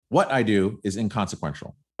What I do is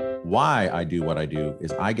inconsequential. Why I do what I do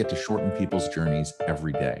is I get to shorten people's journeys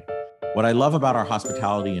every day. What I love about our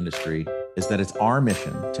hospitality industry is that it's our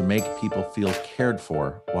mission to make people feel cared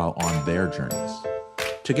for while on their journeys.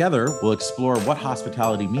 Together, we'll explore what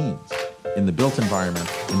hospitality means in the built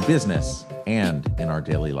environment, in business, and in our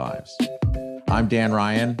daily lives. I'm Dan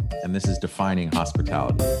Ryan, and this is Defining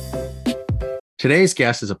Hospitality. Today's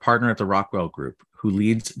guest is a partner at the Rockwell Group who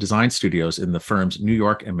leads design studios in the firm's New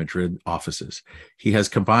York and Madrid offices. He has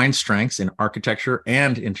combined strengths in architecture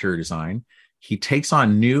and interior design. He takes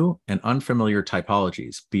on new and unfamiliar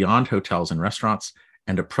typologies beyond hotels and restaurants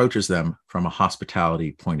and approaches them from a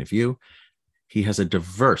hospitality point of view. He has a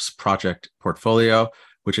diverse project portfolio,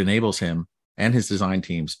 which enables him and his design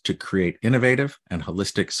teams to create innovative and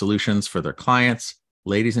holistic solutions for their clients.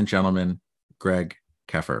 Ladies and gentlemen, Greg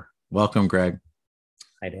Keffer. Welcome, Greg.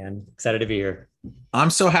 Hi, Dan. Excited to be here.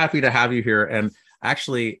 I'm so happy to have you here. And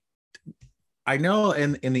actually, I know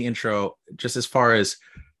in the intro, just as far as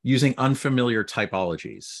using unfamiliar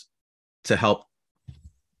typologies to help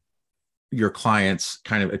your clients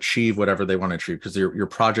kind of achieve whatever they want to achieve, because your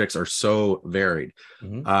projects are so varied.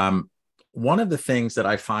 Mm-hmm. One of the things that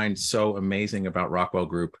I find so amazing about Rockwell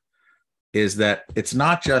Group is that it's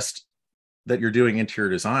not just that you're doing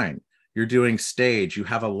interior design. You're doing stage, you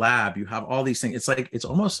have a lab, you have all these things. It's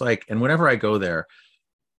almost like, and whenever I go there,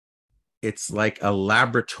 it's like a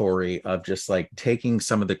laboratory of just like taking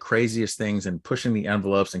some of the craziest things and pushing the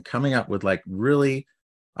envelopes and coming up with like really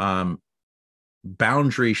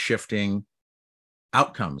boundary shifting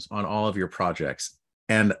outcomes on all of your projects.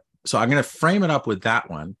 And so I'm going to frame it up with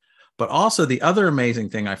that one. But also the other amazing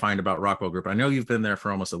thing I find about Rockwell Group, I know you've been there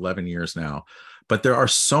for almost 11 years now, but there are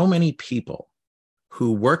so many people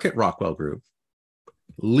who work at Rockwell Group,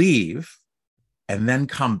 leave, and then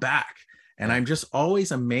come back. And I'm just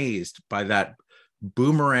always amazed by that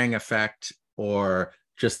boomerang effect, or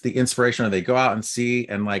just the inspiration, or they go out and see,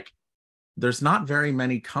 and like, there's not very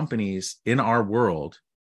many companies in our world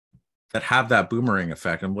that have that boomerang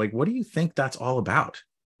effect. I'm like, what do you think that's all about?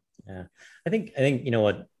 Yeah, I think, you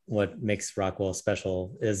know, what makes Rockwell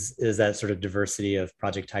special is that sort of diversity of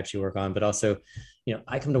project types you work on, but also, you know,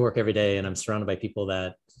 I come to work every day and I'm surrounded by people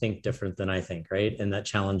that think different than I think, right? And that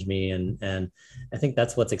challenge me. And I think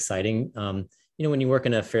that's what's exciting. You know, when you work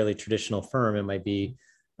in a fairly traditional firm, it might be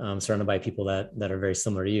surrounded by people that are very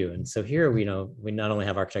similar to you. And so here, we not only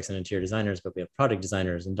have architects and interior designers, but we have product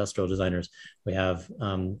designers, industrial designers, we have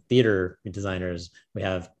theater designers, we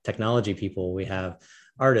have technology people, we have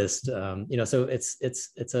artists, you know, so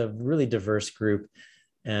it's a really diverse group.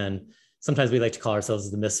 And sometimes we like to call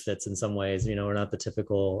ourselves the misfits in some ways. You know, we're not the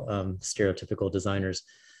typical stereotypical designers.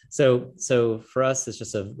 So for us, it's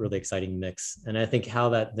just a really exciting mix. And I think how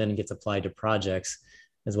that then gets applied to projects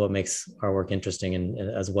is what makes our work interesting and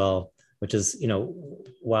as well, which is, you know,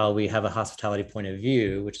 while we have a hospitality point of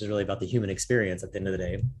view, which is really about the human experience at the end of the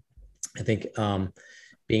day, I think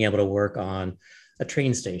being able to work on a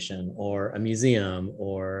train station or a museum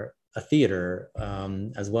or a theater,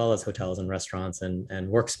 as well as hotels and restaurants and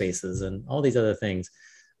workspaces and all these other things.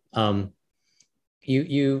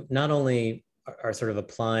 You not only are sort of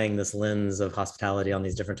applying this lens of hospitality on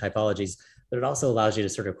these different typologies, but it also allows you to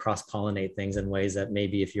sort of cross-pollinate things in ways that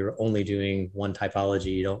maybe if you're only doing one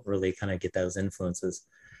typology, you don't really kind of get those influences.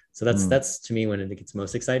 So that's to me when it gets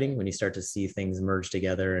most exciting, when you start to see things merge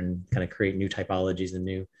together and kind of create new typologies and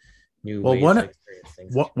new ways to experience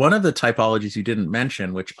things. One of the typologies you didn't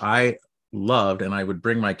mention, which I loved, and I would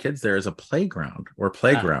bring my kids there, is a playground or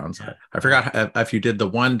playgrounds. Yeah. I forgot if you did the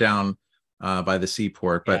one down by the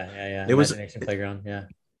seaport, but it was playground. Yeah,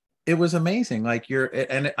 it was amazing. Like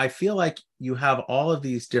and I feel like you have all of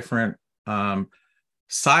these different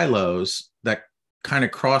silos that kind of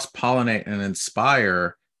cross-pollinate and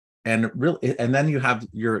inspire, and really, and then you have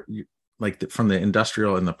your like from the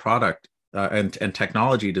industrial and the product and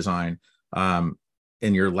technology design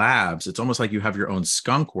in your labs. It's almost like you have your own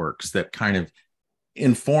skunk works that kind of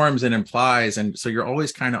informs and implies, and so you're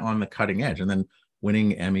always kind of on the cutting edge, and then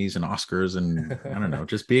winning Emmys and Oscars, and I don't know,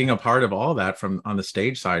 just being a part of all that from on the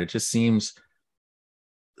stage side. It just seems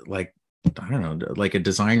like, I don't know, like a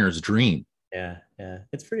designer's dream. Yeah,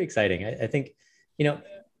 it's pretty exciting. I think, you know,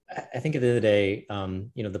 I think at the end of the day,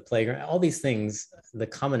 you know, the playground, all these things, the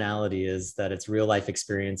commonality is that it's real life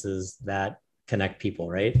experiences that connect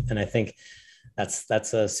people, right? And I think that's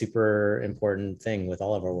a super important thing with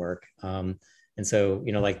all of our work. And so,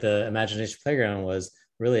 you know, like the Imagination Playground was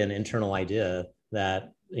really an internal idea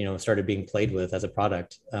that, you know, started being played with as a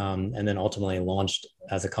product, and then ultimately launched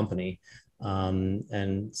as a company.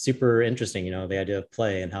 And super interesting, you know, the idea of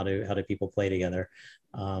play and how do people play together.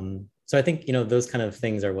 So I think, those kind of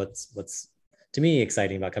things are what's to me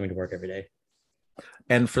exciting about coming to work every day.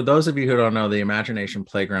 And for those of you who don't know, the Imagination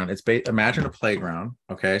Playground, imagine a playground.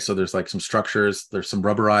 Okay. So there's like some structures, there's some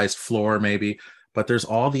rubberized floor maybe, but there's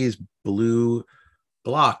all these blue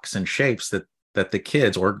blocks and shapes that the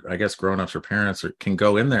kids, or I guess grown-ups or parents, can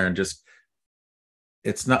go in there and just,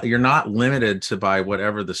 you're not limited to by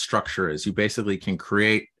whatever the structure is. You basically can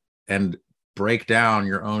create and break down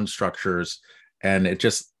your own structures, and it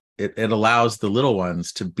allows the little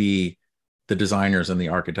ones to be the designers and the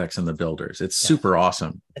architects and the builders. It's super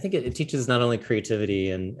awesome. I think it teaches not only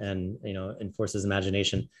creativity and enforces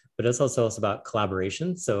imagination, but it's also about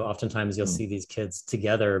collaboration. So oftentimes you'll see these kids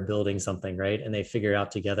together building something, right? And they figure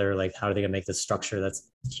out together, like, how are they going to make this structure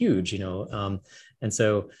that's huge, and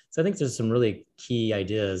so I think there's some really key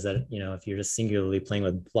ideas that, if you're just singularly playing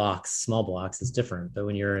with blocks, small blocks, it's different. But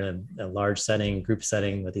when you're in a large setting, group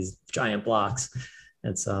setting with these giant blocks,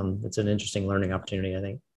 it's an interesting learning opportunity, I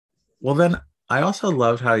think. Well, then I also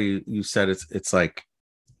loved how you said it's like,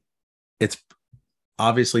 it's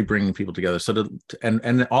obviously bringing people together. So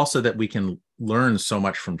and also that we can learn so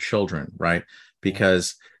much from children, right?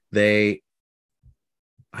 Because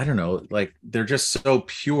I don't know, like, they're just so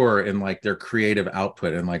pure in like their creative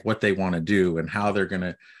output and like what they want to do and how they're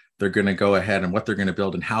going to go ahead and what they're going to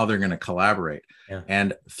build and how they're going to collaborate. Yeah.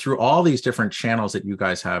 And through all these different channels that you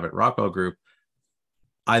guys have at Rockwell Group,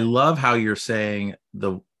 I love how you're saying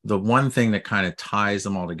the one thing that kind of ties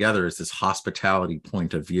them all together is this hospitality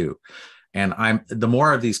point of view. And the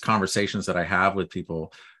more of these conversations that I have with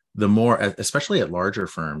people, the more, especially at larger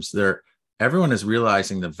firms, everyone is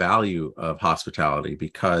realizing the value of hospitality,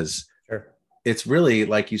 because it's really,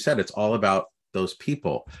 like you said, it's all about those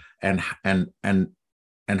people and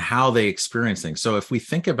how they experience things. So if we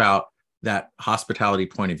think about that hospitality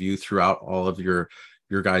point of view throughout all of your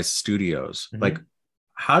guys' studios, like,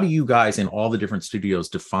 how do you guys in all the different studios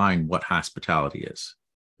define what hospitality is?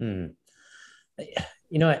 I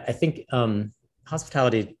think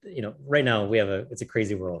hospitality, right now it's a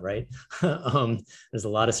crazy world, right? There's a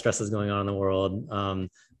lot of stresses going on in the world,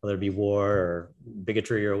 whether it be war or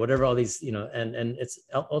bigotry or whatever, all these, and it's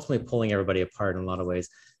ultimately pulling everybody apart in a lot of ways.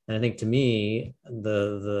 And I think, to me,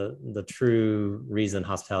 the true reason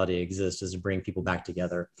hospitality exists is to bring people back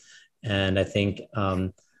together. And I think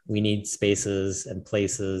we need spaces and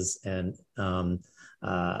places and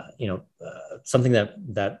something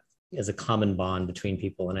that is a common bond between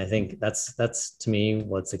people. And I think that's to me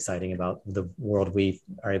what's exciting about the world we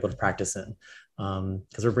are able to practice in,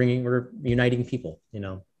 because we're uniting people,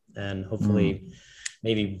 and hopefully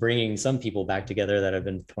maybe bringing some people back together that have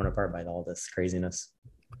been torn apart by all this craziness.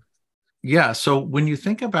 Yeah. So when you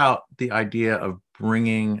think about the idea of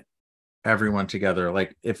bringing everyone together,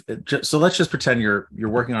 like, so let's just pretend you're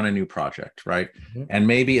working on a new project, right? And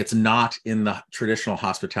maybe it's not in the traditional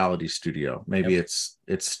hospitality studio. Maybe it's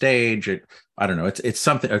stage. I don't know. It's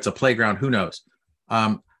something. It's a playground. Who knows?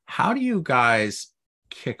 How do you guys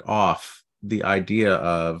kick off the idea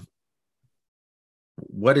of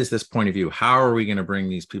what is this point of view? How are we going to bring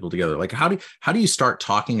these people together? Like, how do you start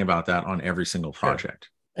talking about that on every single project?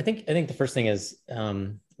 Sure. I think the first thing is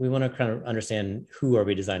we want to kind of understand who are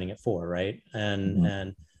we designing it for, right?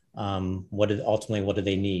 And what do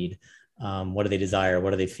they need? What do they desire?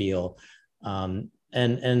 What do they feel?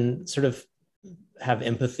 And sort of have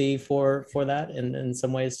empathy for that in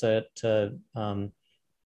some ways to kind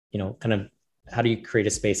of, how do you create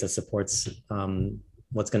a space that supports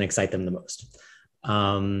what's going to excite them the most?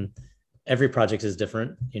 Every project is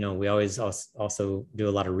different. We always also do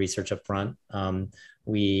a lot of research up front.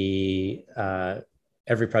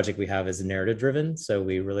 Every project we have is narrative driven. So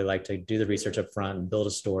we really like to do the research up front and build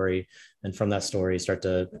a story. And from that story, start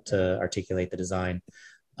to articulate the design.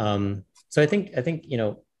 So I think,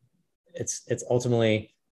 it's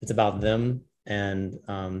ultimately, it's about them. And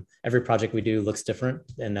every project we do looks different.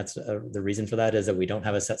 And that's the reason for that is that we don't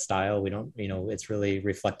have a set style. We don't, it's really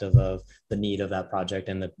reflective of the need of that project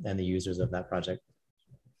and the users of that project.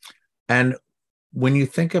 And when you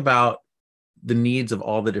think about the needs of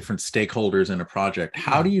all the different stakeholders in a project,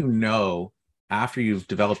 how do you know, after you've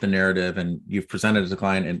developed the narrative and you've presented it to the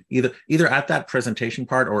client, and either at that presentation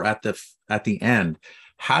part or at the end,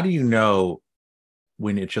 how do you know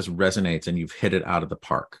when it just resonates and you've hit it out of the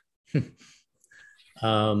park?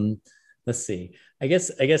 Let's see. I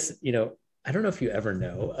guess, I don't know if you ever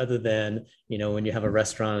know, other than, when you have a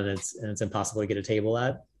restaurant and it's impossible to get a table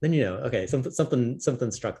at, then, okay,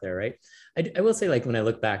 something struck there, right? I will say, like, when I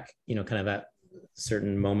look back, kind of at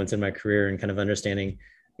certain moments in my career and kind of understanding,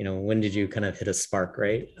 when did you kind of hit a spark,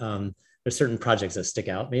 right? There's certain projects that stick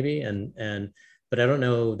out maybe, but I don't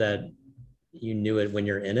know that you knew it when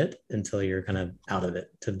you're in it until you're kind of out of it,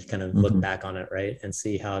 to kind of look Mhm. back on it, right, and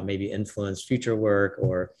see how it maybe influenced future work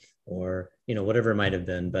or whatever it might have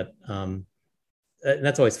been. But and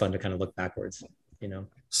that's always fun to kind of look backwards, you know.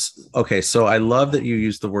 Okay, so I love that you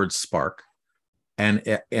use the word spark and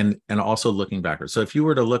also looking backwards. So if you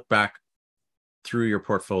were to look back through your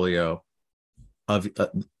portfolio of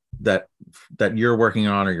that that you're working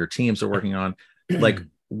on or your teams are working on, like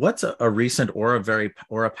what's a recent or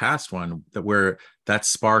a past one that where that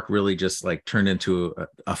spark really just like turned into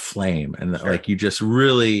a flame and Sure. like you just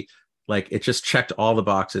really like it just checked all the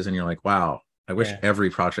boxes and you're like, wow, I wish Yeah. every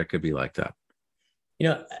project could be like that. You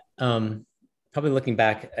know, probably looking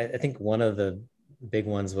back, I think one of the big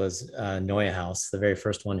ones was Neue House, the very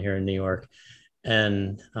first one here in New York,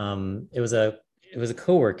 and it was a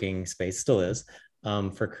co-working space, still is,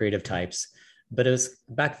 for creative types. But it was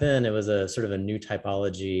back then, it was a sort of a new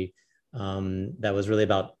typology that was really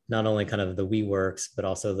about not only kind of the WeWorks, but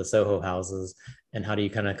also the Soho houses, and how do you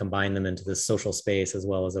kind of combine them into this social space as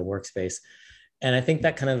well as a workspace. And I think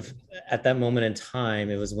that kind of at that moment in time,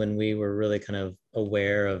 it was when we were really kind of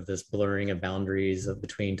aware of this blurring of boundaries of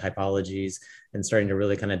between typologies and starting to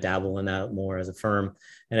really kind of dabble in that more as a firm.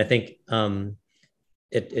 And I think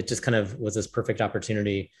it just kind of was this perfect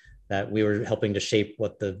opportunity that we were helping to shape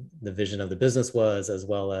what the vision of the business was, as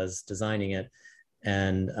well as designing it.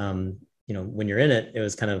 And when you're in it, it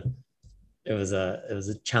was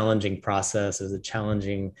a challenging process. It was a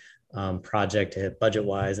challenging project to hit budget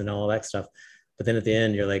wise and all that stuff. But then at the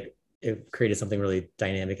end, you're like, it created something really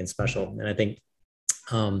dynamic and special. And I think,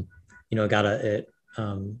 it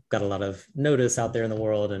got a lot of notice out there in the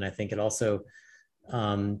world. And I think it also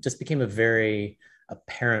just became a very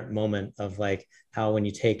apparent moment of like how when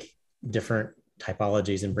you take different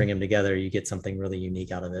typologies and bring them together, you get something really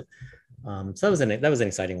unique out of it. So that was an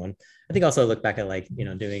exciting one. I think also I look back at like,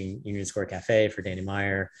 doing Union Square Cafe for Danny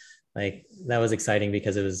Meyer. Like that was exciting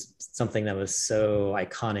because it was something that was so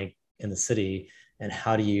iconic in the city. And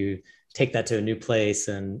how do you take that to a new place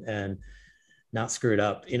and not screw it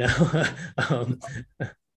up, um,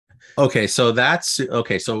 Okay, so that's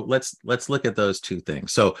okay. So let's look at those two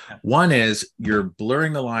things. So one is you're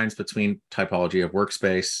blurring the lines between typology of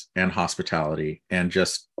workspace and hospitality and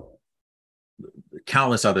just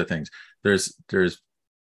countless other things. There's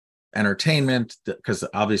entertainment because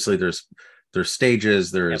obviously there's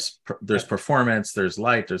stages, there's performance, there's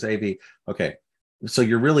light, there's AV. Okay, so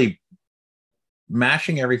you're really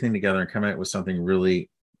mashing everything together and coming up with something really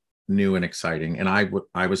new and exciting. And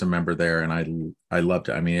I was a member there and I loved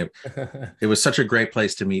it. I mean, it was such a great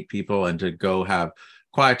place to meet people and to go have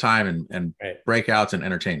quiet time and right. breakouts and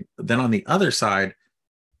entertain. Then on the other side,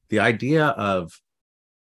 the idea of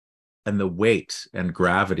and the weight and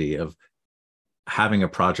gravity of having a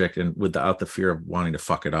project and without the fear of wanting to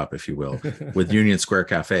fuck it up, if you will, with Union Square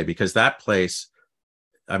Cafe, because that place,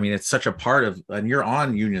 I mean, it's such a part of, and you're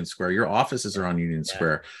on Union Square, your offices are on Union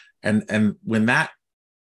Square. And when that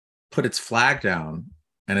put its flag down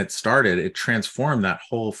and it transformed that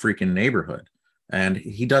whole freaking neighborhood. And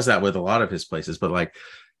he does that with a lot of his places, but like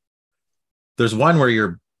there's one where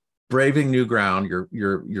you're braving new ground, you're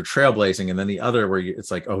trailblazing, and then the other where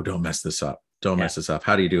it's like, oh, don't mess this up. Don't mess this up.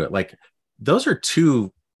 How do you do it? Like those are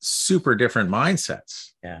two super different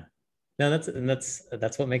mindsets. Yeah. No,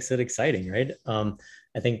 that's what makes it exciting, right?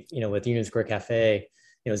 I think, with Union Square Cafe,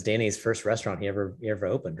 it was Danny's first restaurant he ever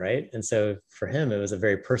opened, right? And so for him, it was a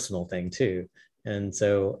very personal thing too. And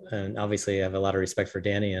obviously I have a lot of respect for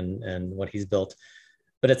Danny and what he's built.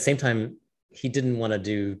 But at the same time, he didn't want to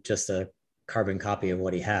do just a carbon copy of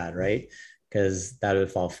what he had, right? Because that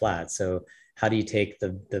would fall flat. So how do you take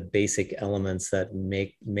the basic elements that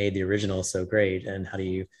made the original so great, and how do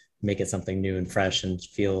you make it something new and fresh and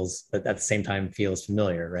but at the same time feels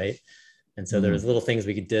familiar, right? And so there was little things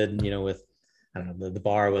we did, with, I don't know, the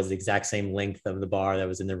bar was the exact same length of the bar that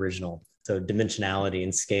was in the original. So dimensionality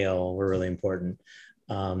and scale were really important.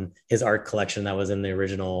 His art collection that was in the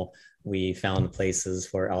original, we found places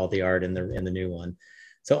for all the art in the new one.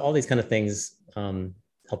 So all these kind of things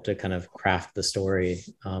help to kind of craft the story,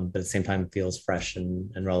 but at the same time feels fresh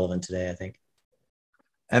and relevant today, I think.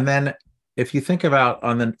 And then if you think about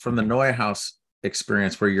from the Neue House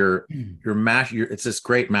experience where it's this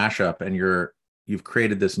great mashup and you've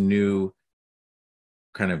created this new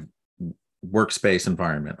kind of workspace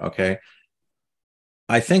environment. Okay.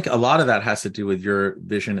 I think a lot of that has to do with your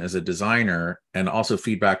vision as a designer and also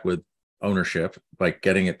feedback with ownership, like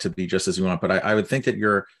getting it to be just as you want. But I would think that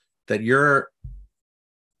your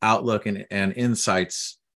outlook and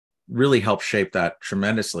insights really help shape that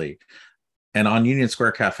tremendously. And on Union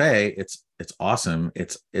Square Cafe, it's awesome.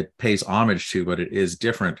 It pays homage to, but it is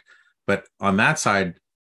different. but on that side,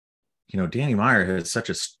 Danny Meyer has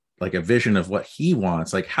such like a vision of what he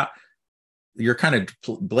wants. Like, how you're kind of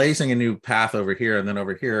blazing a new path over here and then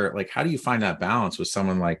over here. Like, how do you find that balance with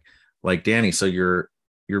someone like Danny? So you're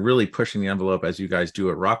really pushing the envelope as you guys do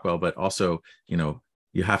at Rockwell, but also,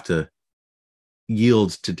 you have to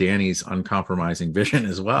yield to Danny's uncompromising vision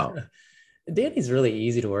as well. Danny's really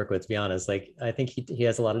easy to work with, to be honest. Like, I think he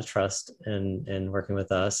has a lot of trust in working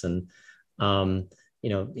with us. And,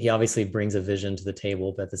 he obviously brings a vision to the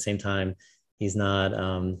table, but at the same time, he's not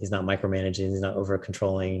micromanaging, he's not over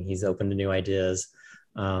controlling, he's open to new ideas.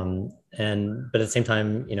 But at the same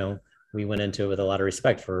time, we went into it with a lot of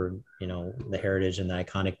respect for, the heritage and the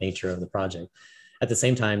iconic nature of the project. At the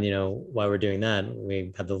same time, while we're doing that,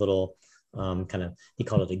 we had the little he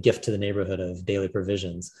called it a gift to the neighborhood of Daily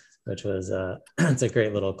Provisions, which was it's a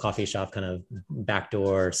great little coffee shop kind of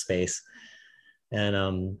backdoor space.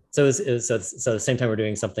 And so at the same time we're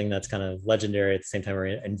doing something that's kind of legendary, at the same time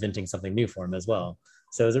we're inventing something new for him as well.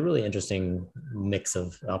 So it was a really interesting mix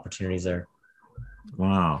of opportunities there.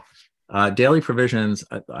 Wow. Daily Provisions.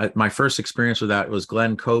 My first experience with that was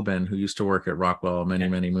Glenn Coben, who used to work at Rockwell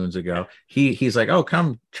many moons ago. He's like, "Oh,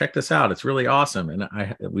 come check this out. It's really awesome." And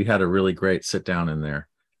we had a really great sit down in there.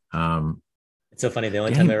 It's so funny. The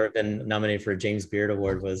only time I've ever been nominated for a James Beard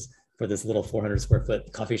Award was for this little 400 square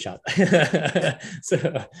foot coffee shop.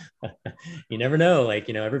 So you never know. Like,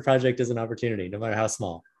 every project is an opportunity, no matter how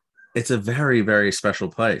small. It's a very, very special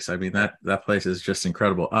place. I mean, that place is just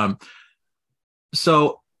incredible.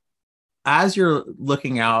 So as you're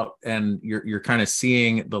looking out and you're kind of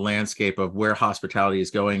seeing the landscape of where hospitality is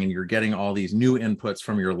going, and you're getting all these new inputs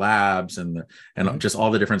from your labs and just all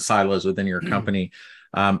the different silos within your company,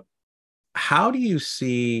 how do you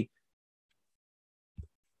see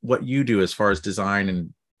what you do as far as design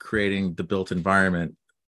and creating the built environment?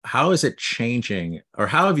 How is it changing, or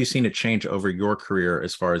how have you seen it change over your career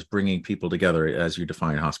as far as bringing people together as you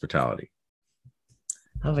define hospitality?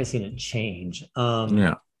 How have I seen it change?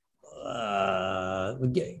 Yeah.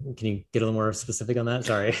 Can you get a little more specific on that?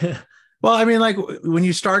 Sorry. Well, I mean, like when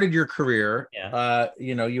you started your career, yeah.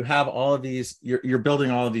 You have all of these, you're building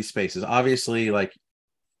all of these spaces. Obviously, like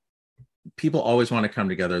people always want to come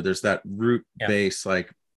together. There's that root base,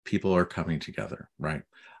 like people are coming together, right?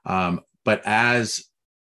 But as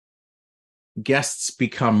guests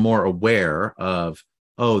become more aware of,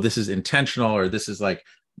 oh, this is intentional, or this is like,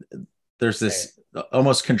 there's this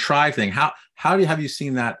almost contrived thing. How have you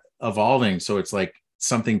seen that evolving? So it's like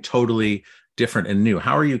something totally different and new.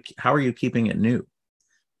 How are you keeping it new?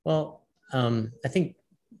 Well, I think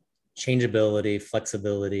changeability,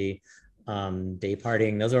 flexibility, day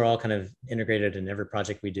partying, those are all kind of integrated in every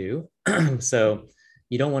project we do. So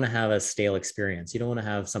you don't want to have a stale experience. You don't want to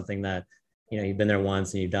have something that, you've been there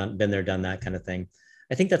once and you've been there, done that kind of thing.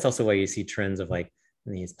 I think that's also why you see trends of like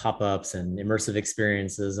these pop-ups and immersive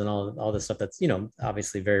experiences and all this stuff that's,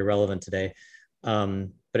 obviously very relevant today.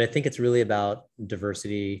 But I think it's really about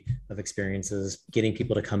diversity of experiences, getting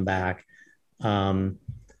people to come back. And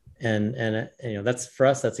that's, for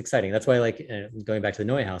us, that's exciting. That's why, like, going back to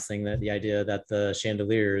the NeueHouse thing, that the idea that the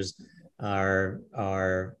chandeliers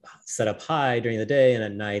are set up high during the day, and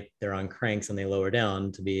at night they're on cranks and they lower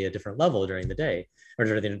down to be a different level during the day or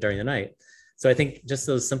during the night. So I think just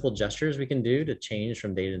those simple gestures we can do to change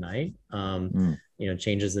from day to night,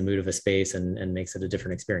 changes the mood of a space and makes it a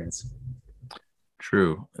different experience.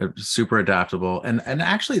 True. Super adaptable. And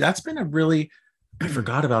actually that's been I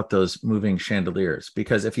forgot about those moving chandeliers,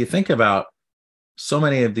 because if you think about so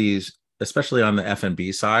many of these, especially on the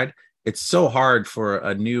F&B side, it's so hard for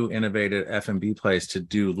a new innovative F&B place to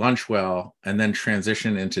do lunch well and then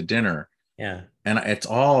transition into dinner. Yeah. And it's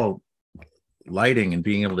all lighting and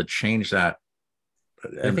being able to change that.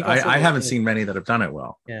 I haven't seen many that have done it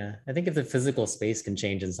well. Yeah. I think if the physical space can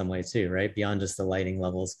change in some way too, right? Beyond just the lighting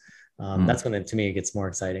levels. That's when to me it gets more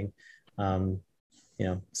exciting.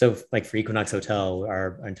 So like for Equinox Hotel,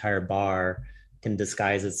 our entire bar can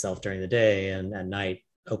disguise itself during the day, and at night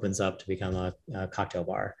opens up to become a cocktail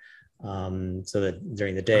bar. So that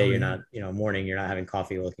during the day, you're not, morning, you're not having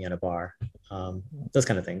coffee looking at a bar. Those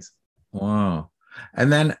kind of things. Wow.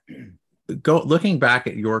 And then looking back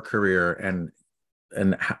at your career and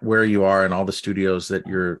where you are and all the studios that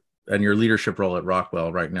and your leadership role at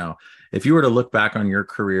Rockwell right now, if you were to look back on your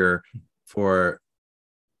career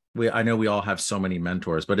I know we all have so many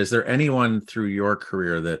mentors, but is there anyone through your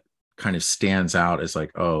career that kind of stands out as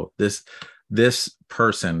like, oh, this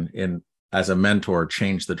person as a mentor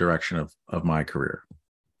changed the direction of my career?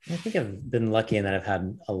 I think I've been lucky in that I've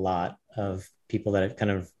had a lot of people that have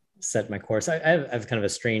kind of set my course. I've kind of a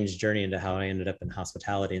strange journey into how I ended up in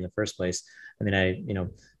hospitality in the first place. I mean,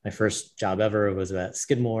 my first job ever was at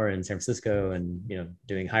Skidmore in San Francisco, and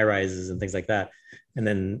doing high rises and things like that, and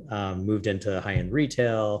then moved into high end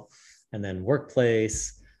retail, and then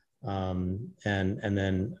workplace, and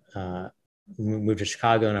then moved to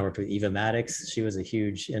Chicago, and I worked with Eva Maddox. She was a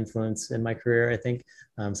huge influence in my career, I think.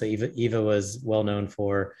 So Eva was well known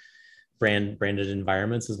for branded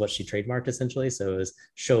environments, is what she trademarked essentially. So it was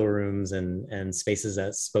showrooms and spaces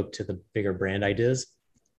that spoke to the bigger brand ideas.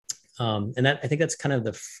 And I think that's kind of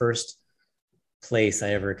the first place I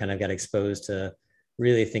ever kind of got exposed to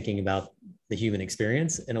really thinking about the human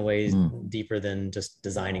experience in a way deeper than just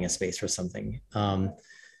designing a space for something.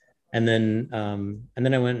 And then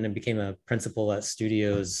I went and became a principal at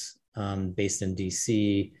studios based in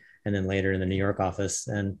DC, and then later in the New York office.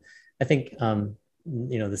 And I think the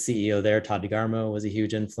CEO there, Todd DeGarmo, was a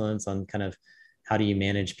huge influence on kind of how do you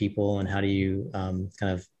manage people, and how do you kind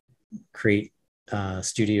of create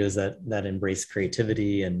studios that embrace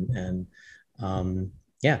creativity and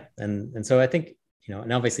so I think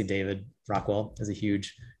and obviously David Rockwell is a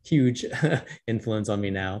huge influence on me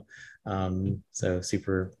now. So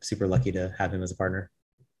super lucky to have him as a partner.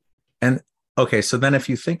 And okay, so then if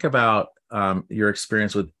you think about your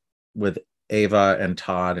experience with Ava and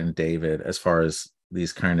Todd and David, as far as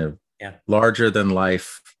these kind of larger than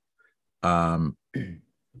life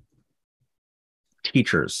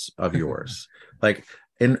teachers of yours, like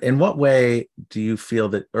in what way do you feel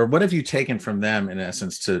that, or what have you taken from them in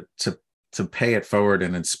essence to pay it forward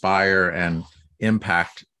and inspire and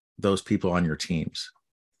impact those people on your teams?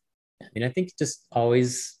 I mean, I think just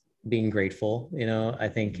always being grateful. I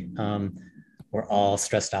think we're all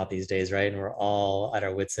stressed out these days, right? And we're all at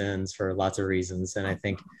our wits' ends for lots of reasons. And I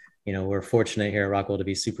think, we're fortunate here at Rockwell to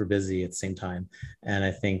be super busy at the same time. And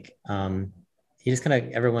I think you just kind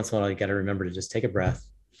of every once in a while, you got to remember to just take a breath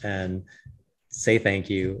and say thank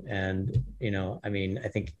you. And, I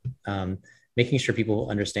think making sure people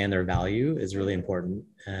understand their value is really important,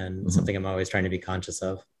 and something I'm always trying to be conscious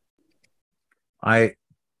of.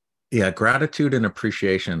 Gratitude and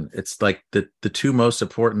appreciation. It's like the two most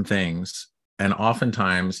important things. And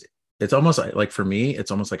oftentimes it's almost like for me, it's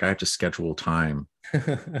almost like I have to schedule time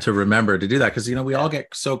to remember to do that. Cause we all get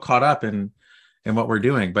so caught up in what we're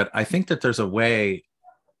doing. But I think that there's a way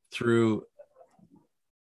through,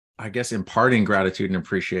 I guess, imparting gratitude and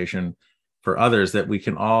appreciation for others that we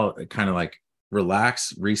can all kind of like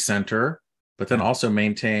relax, recenter, but then also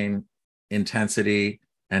maintain intensity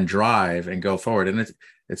and drive and go forward. And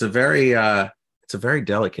it's a very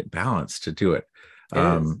delicate balance to do it.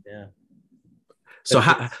 So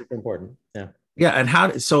it's super important.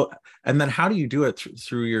 And then how do you do it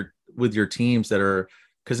with your teams that are,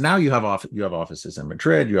 because now you have offices in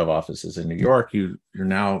Madrid, you have offices in New York, you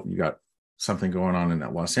got something going on in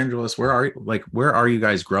Los Angeles. Where are you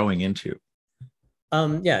guys growing into?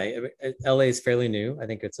 LA is fairly new. I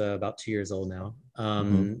think it's about 2 years old now.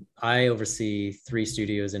 I oversee 3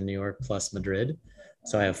 studios in New York plus Madrid.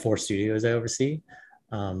 So I have 4 studios I oversee.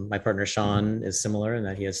 My partner Sean is similar in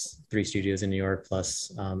that he has 3 studios in New York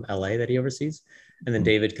plus LA that he oversees. And then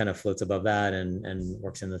David kind of floats above that and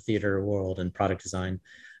works in the theater world and product design.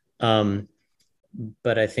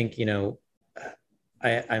 But I think,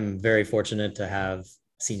 I'm very fortunate to have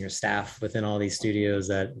senior staff within all these studios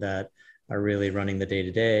that are really running the day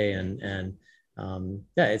to day. And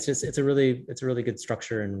it's a really good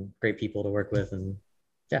structure and great people to work with. And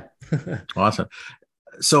Awesome.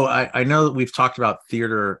 So I know that we've talked about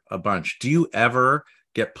theater a bunch. Do you ever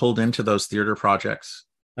get pulled into those theater projects?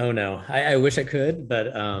 Oh no, I wish I could,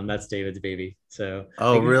 but that's David's baby. So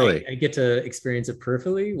really? I get to experience it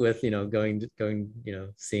peripherally with going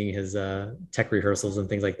seeing his tech rehearsals and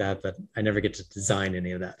things like that, but I never get to design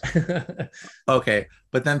any of that. Okay,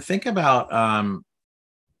 but then think about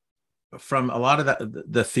from a lot of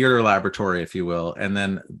the theater laboratory, if you will, and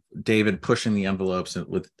then David pushing the envelopes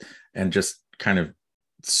and just kind of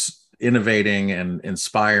innovating and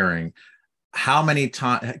inspiring. How many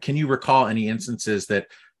times can you recall any instances that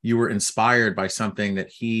you were inspired by something that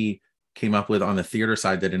he came up with on the theater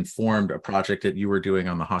side that informed a project that you were doing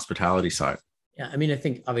on the hospitality side? Yeah, I mean, I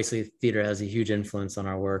think obviously theater has a huge influence on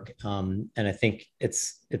our work, and I think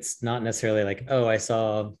it's not necessarily like, oh, I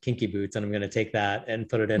saw Kinky Boots and I'm going to take that and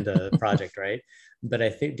put it into a project, right? But I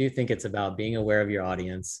do think it's about being aware of your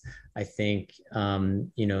audience. I think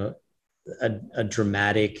a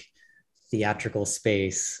dramatic theatrical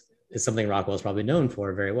space is something Rockwell is probably known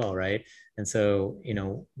for very well, right? And so,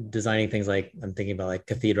 designing things like, I'm thinking about like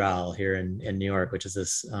Cathedral here in New York, which is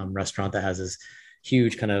this restaurant that has this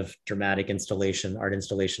huge kind of dramatic art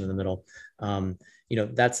installation in the middle.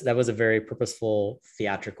 that was a very purposeful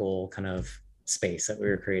theatrical kind of space that we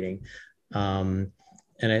were creating.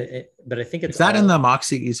 But I think it's Is that in all, the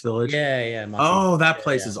Moxie East Village? yeah, Moxie. Oh, that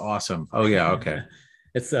place Yeah, is awesome. Oh yeah, okay.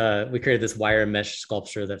 it's we created this wire mesh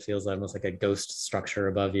sculpture that feels almost like a ghost structure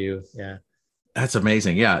above you. Yeah. That's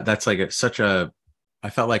amazing. Yeah, that's like such a. I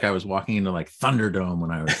felt like I was walking into like Thunderdome when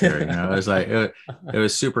I was there. You know, it was like it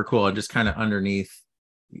was super cool and just kind of underneath.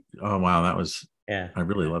 Oh wow, that was. Yeah. I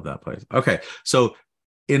really love that place. Okay, so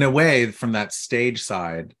in a way, from that stage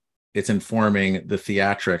side, it's informing the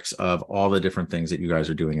theatrics of all the different things that you guys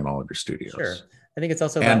are doing in all of your studios. Sure. I think it's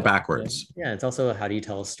also and about, backwards. yeah, it's also how do you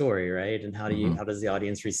tell a story, right? And how does the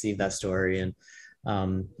audience receive that story? And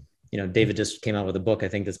David just came out with a book, I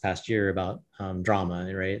think this past year, about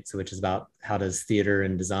drama, right? So which is about how does theater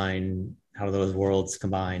and design, how do those worlds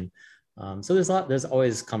combine? So there's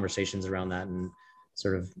always conversations around that and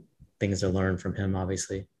sort of things to learn from him,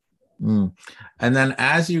 obviously. And then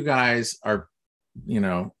as you guys are,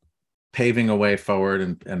 paving a way forward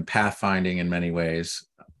and pathfinding in many ways,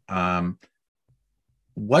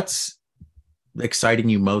 what's exciting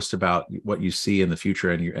you most about what you see in the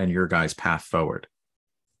future and your guys' path forward?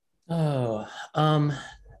 Oh,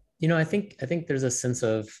 I think there's a sense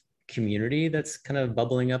of community that's kind of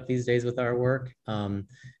bubbling up these days with our work. And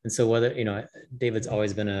so whether, David's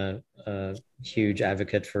always been a huge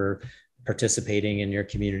advocate for participating in your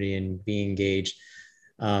community and being engaged.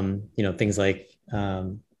 Things like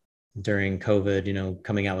during COVID,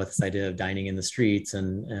 coming out with this idea of dining in the streets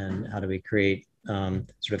and how do we create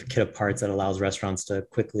sort of kit of parts that allows restaurants to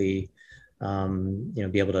quickly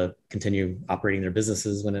be able to continue operating their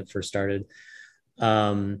businesses when it first started.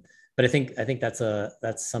 But I think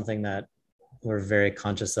that's something that we're very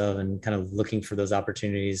conscious of and kind of looking for those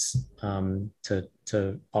opportunities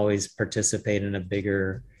to always participate in a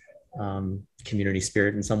bigger community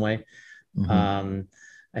spirit in some way.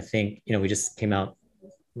 I think, we just came out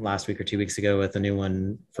last week or 2 weeks ago with a new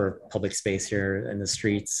one for public space here in the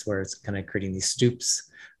streets, where it's kind of creating these stoops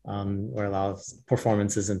where allows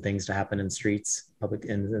performances and things to happen in streets, public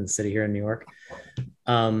in the city here in New York.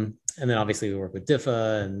 And then obviously we work with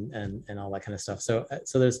DIFA and all that kind of stuff. So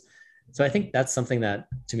I think that's something that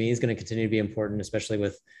to me is going to continue to be important, especially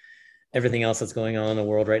with everything else that's going on in the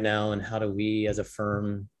world right now. And how do we as a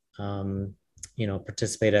firm,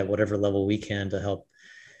 participate at whatever level we can to help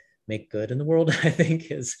make good in the world, I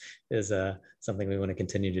think is something we want to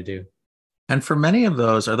continue to do. And for many of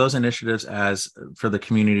those, are those initiatives as for the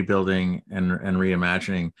community building and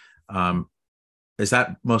reimagining, is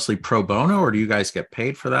that mostly pro bono, or do you guys get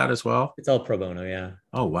paid for that as well? It's all pro bono, yeah.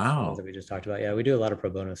 Oh, wow. That we just talked about. Yeah, we do a lot of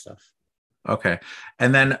pro bono stuff. Okay.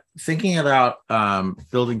 And then thinking about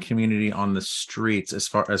building community on the streets as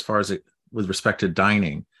far as it with respect to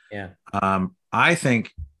dining. Yeah. I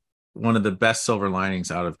think one of the best silver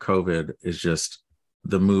linings out of COVID is just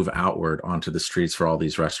the move outward onto the streets for all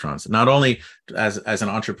these restaurants, not only as an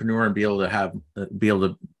entrepreneur and be able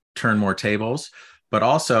to turn more tables, but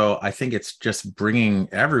also I think it's just bringing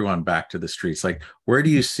everyone back to the streets. Like, where do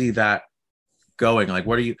you see that going? Like,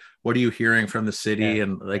 what are you hearing from the city? Yeah.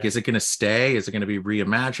 And like, is it going to stay? Is it going to be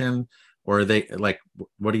reimagined? Or are they like,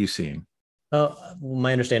 what are you seeing? Well,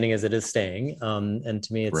 my understanding is it is staying. And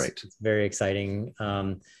to me, it's very exciting.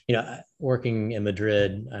 Working in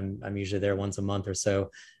Madrid, I'm usually there once a month or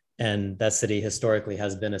so. And that city historically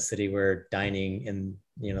has been a city where dining in,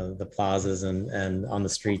 the plazas and on the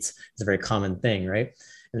streets is a very common thing, right?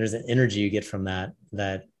 And there's an energy you get from that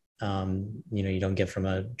you don't get from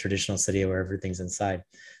a traditional city where everything's inside.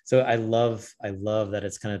 So I love that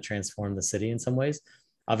it's kind of transformed the city in some ways.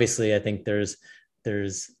 Obviously, I think there's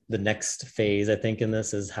the next phase, I think, in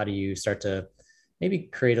this is how do you start to maybe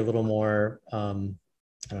create a little more, I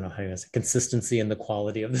don't know how you say, consistency in the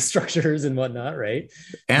quality of the structures and whatnot, right?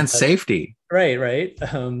 And safety. Right.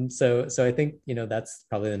 So I think, that's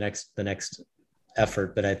probably the next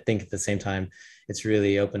effort, but I think at the same time, it's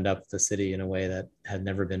really opened up the city in a way that had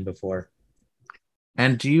never been before.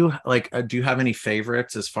 And do you have any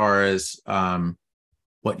favorites as far as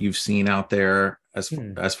what you've seen out there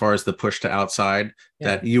as far as the push to outside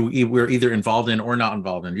that you were either involved in or not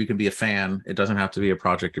involved in? You can be a fan. It doesn't have to be a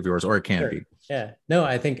project of yours, or it can be. Yeah. No,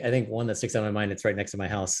 I think one that sticks out in my mind, it's right next to my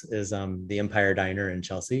house, is the Empire Diner in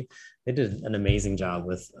Chelsea. They did an amazing job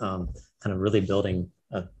with kind of really building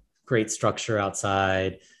a great structure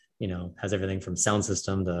outside, has everything from sound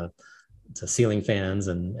system to ceiling fans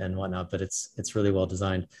and whatnot, but it's really well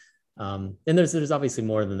designed. And there's obviously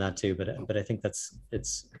more than that too, but I think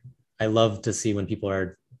I love to see when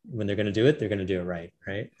they're going to do it, they're going to do it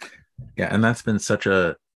right. Yeah. And that's been such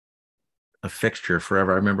a a fixture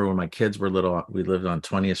forever. I remember when my kids were little, we lived on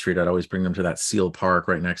 20th Street. I'd always bring them to that Seal Park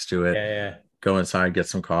right next to it, Yeah, yeah, go inside, get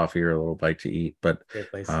some coffee or a little bite to eat. But great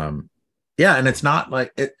place. yeah, and it's not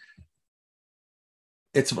like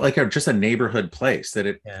it's like just a neighborhood place that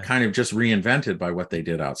it Yeah, kind of just reinvented by what they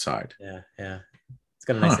did outside. yeah, yeah. It's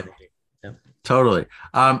got a nice Huh, energy. Yeah. totally.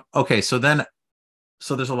 Okay, so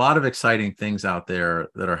there's a lot of exciting things out there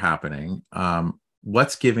that are happening.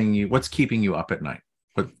 What's keeping you up at night?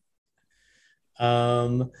 What,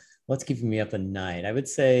 What's keeping me up at night? I would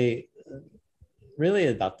say really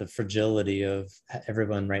about the fragility of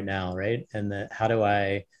everyone right now, right? And that how do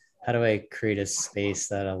I create a space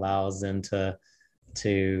that allows them to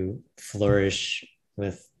flourish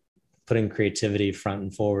with putting creativity front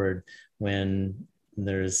and forward when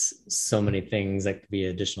there's so many things that could be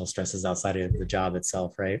additional stresses outside of the job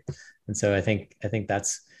itself, right? And so I think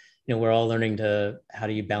that's, we're all learning to how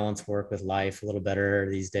do you balance work with life a little better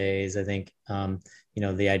these days. I think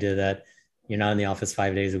the idea that you're not in the office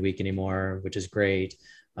 5 days a week anymore, which is great.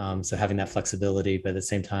 So having that flexibility, but at the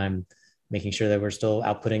same time making sure that we're still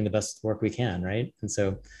outputting the best work we can, right? And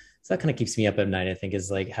so that kind of keeps me up at night, I think, is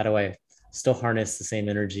like, how do I still harness the same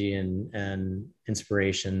energy and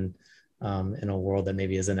inspiration in a world that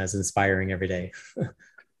maybe isn't as inspiring every day?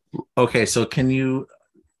 okay, so can you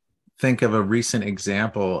think of a recent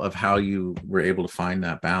example of how you were able to find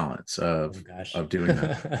that balance Oh gosh. of doing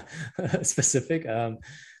that? Specific.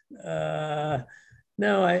 Uh,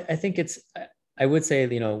 no, I think I would say,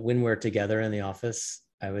 when we're together in the office,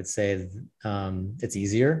 I would say it's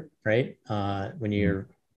easier, right? When you're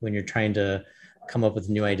trying to come up with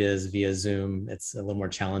new ideas via Zoom, it's a little more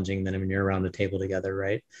challenging than when you're around the table together,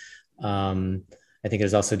 right? I think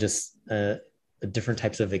there's also just the different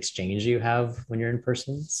types of exchange you have when you're in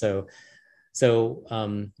person. So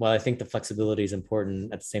while I think the flexibility is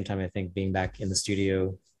important, at the same time, I think being back in the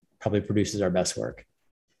studio probably produces our best work.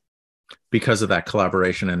 Because of that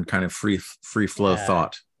collaboration and kind of free flow Yeah.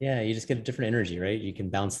 thought. Yeah, you just get a different energy, right? You can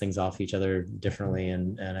bounce things off each other differently.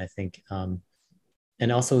 And I think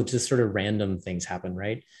and also just sort of random things happen,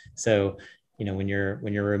 right? So when you're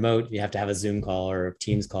remote, you have to have a Zoom call or a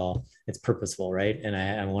Teams call. It's purposeful, right? And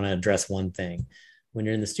I want to address one thing. When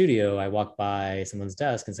you're in the studio, I walk by someone's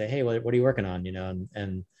desk and say, hey, what are you working on?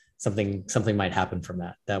 And something might happen from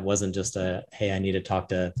that. That wasn't just a, hey, I need to talk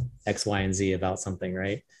to X, Y, and Z about something,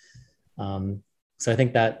 right? So I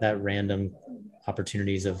think that random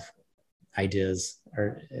opportunities of ideas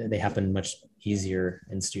they happen much easier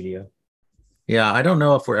in studio. Yeah, I don't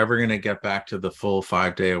know if we're ever going to get back to the full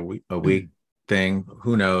 5 day a week thing.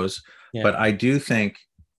 Who knows? Yeah. But I do think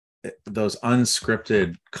those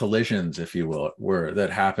unscripted collisions, if you will, were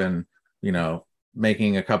that happen,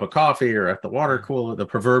 making a cup of coffee or at the water cooler, the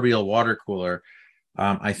proverbial water cooler.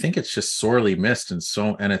 I think it's just sorely missed, and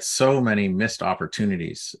it's so many missed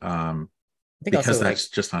opportunities I think because also like, that's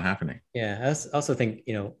just not happening. yeah, I also think,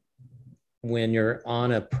 when you're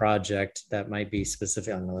on a project that might be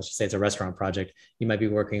specific, I don't know, let's just say it's a restaurant project, you might be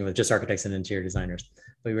working with just architects and interior designers.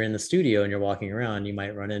 But you're in the studio and you're walking around, you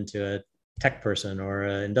might run into a tech person or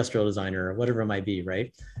an industrial designer or whatever it might be,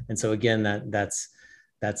 right? And so again, that's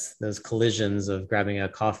those collisions of grabbing a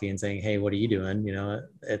coffee and saying, hey, what are you doing?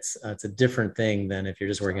 It's a different thing than if you're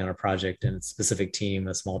just working on a project and it's a specific team,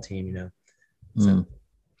 a small team. So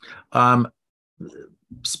Um,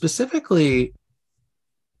 specifically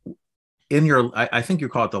in I think you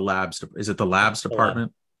call it the labs. Is it the labs the lab,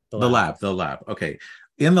 department? the The lab. lab, the lab. Okay.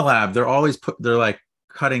 In the lab, they're like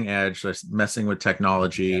cutting edge, they're messing with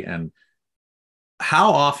technology. Yeah. And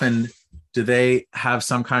how often do they have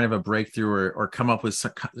some kind of a breakthrough or come up with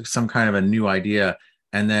some kind of a new idea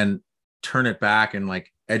and then turn it back and like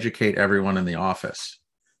educate everyone in the office?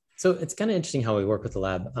 So it's kind of interesting how we work with the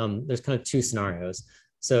lab. There's kind of two scenarios.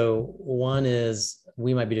 So one is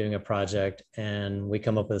we might be doing a project and we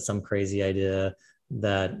come up with some crazy idea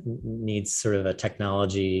that needs sort of a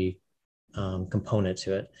technology component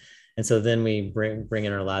to it. And so then we bring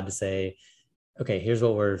in our lab to say, okay, here's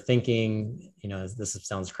what we're thinking. This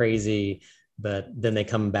sounds crazy, but then they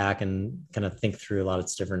come back and kind of think through a lot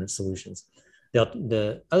of different solutions.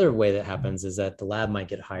 The other way that happens is that the lab might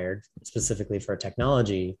get hired specifically for a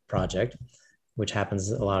technology project, which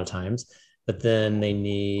happens a lot of times, but then they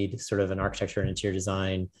need sort of an architecture and interior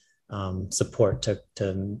design support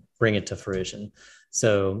to bring it to fruition.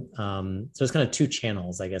 So it's kind of two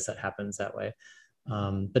channels, I guess, that happens that way.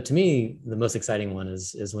 But to me, the most exciting one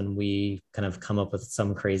is when we kind of come up with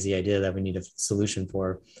some crazy idea that we need a solution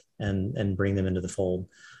for and bring them into the fold.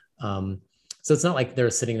 So it's not like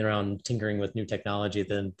they're sitting around tinkering with new technology,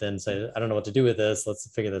 then say, I don't know what to do with this. Let's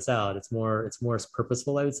figure this out. It's more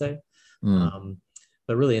purposeful, I would say. Mm.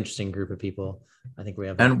 but really interesting group of people. I think we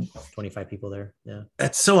have And 25 people there. Yeah.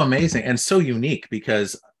 that's so amazing and so unique,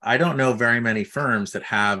 because I don't know very many firms that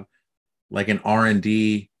have like an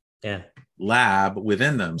R&D Yeah. lab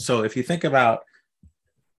within them. So if you think about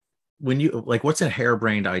when you like, what's a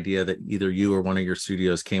harebrained idea that either you or one of your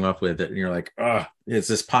studios came up with that you're like, oh, it's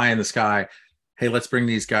this pie in the sky. Hey, let's bring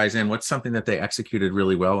these guys in. What's something that they executed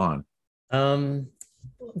really well on? I'm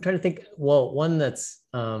trying to think. Well, one that's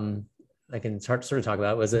I can sort of talk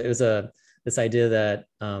about was it was a this idea that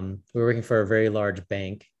we were working for a very large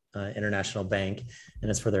bank, international bank, and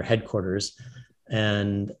it's for their headquarters,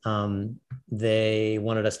 and they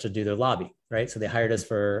wanted us to do their lobby, right? So they hired us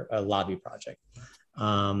for a lobby project,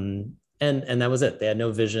 and that was it. They had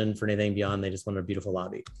no vision for anything beyond. They just wanted a beautiful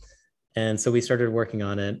lobby, and so we started working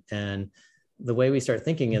on it. And the way we start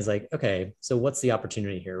thinking is like, okay, so what's the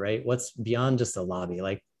opportunity here, right? What's beyond just a lobby?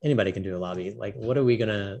 Like anybody can do a lobby. Like, how are we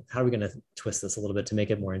gonna twist this a little bit to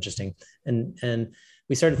make it more interesting? And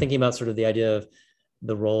we started thinking about sort of the idea of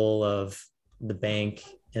the role of the bank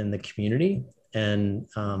in the community. And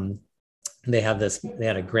they had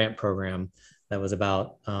a grant program that was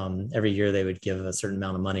about every year they would give a certain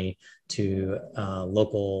amount of money to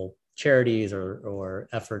local charities or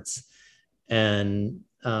efforts. And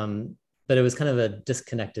but it was kind of a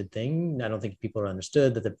disconnected thing. I don't think people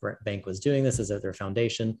understood that the bank was doing this as their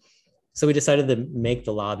foundation. So we decided to make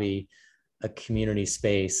the lobby a community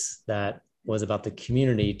space that was about the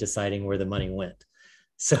community deciding where the money went.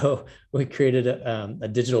 So we created a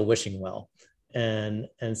digital wishing well. And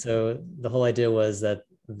so the whole idea was that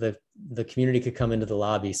the community could come into the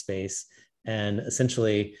lobby space and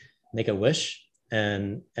essentially make a wish,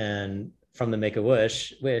 and from the make a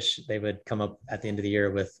wish, they would come up at the end of the year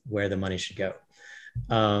with where the money should go.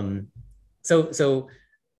 So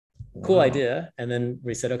cool idea. And then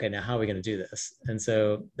we said, okay, now how are we going to do this? And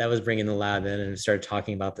so that was bringing the lab in, and we started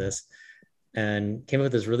talking about this and came up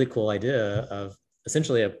with this really cool idea of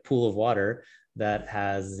essentially a pool of water that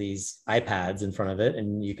has these iPads in front of it,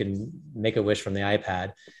 and you can make a wish from the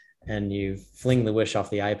iPad, and you fling the wish off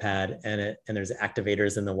the iPad, and there's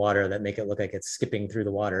activators in the water that make it look like it's skipping through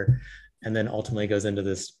the water, and then ultimately goes into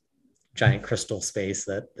this giant crystal space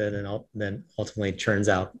that then ultimately churns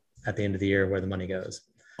out at the end of the year where the money goes.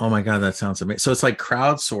 Oh my God, that sounds amazing. So it's like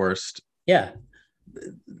crowdsourced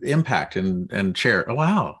impact and share. Oh,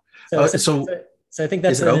 wow. So I think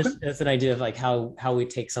that's an idea of like how we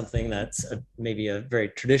take something that's maybe a very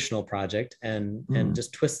traditional project and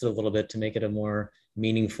just twist it a little bit to make it a more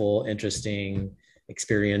meaningful, interesting,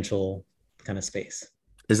 experiential kind of space.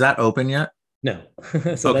 Is that open yet? No.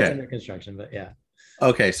 So that's under construction, but yeah.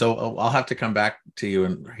 Okay, so I'll have to come back to you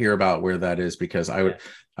and hear about where that is, because I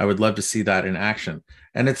would love to see that in action.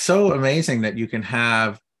 And it's so amazing that you can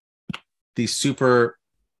have these super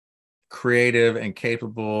creative and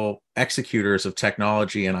capable executors of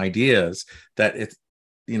technology and ideas that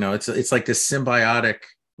it's like this symbiotic,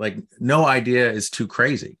 like no idea is too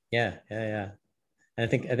crazy. Yeah. And I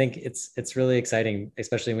think it's really exciting,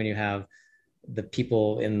 especially when you have the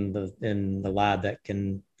people in the lab that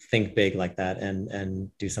can think big like that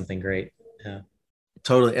and do something great. Yeah,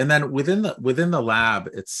 totally. And then within the lab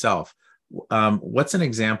itself, what's an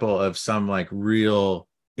example of some like real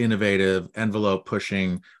innovative envelope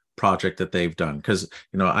pushing project that they've done? Because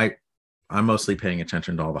I'm mostly paying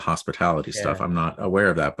attention to all the hospitality stuff. I'm not aware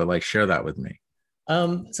of that, but like share that with me.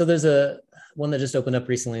 So there's one that just opened up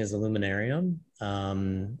recently is the Luminarium,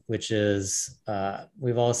 which is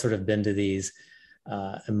we've all sort of been to these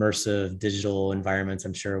immersive digital environments,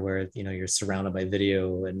 I'm sure, where you're surrounded by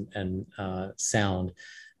video and sound.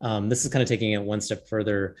 This is kind of taking it one step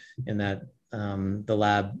further in that the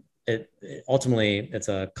lab, ultimately it's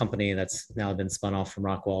a company that's now been spun off from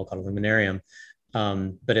Rockwell called Luminarium,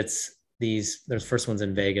 but there's first ones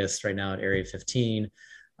in Vegas right now at Area 15.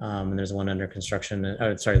 And there's one under construction.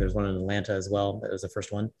 There's one in Atlanta as well. That was the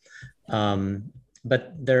first one.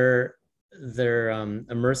 But they're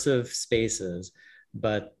immersive spaces,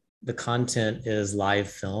 but the content is live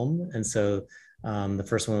film. And so the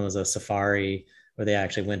first one was a safari where they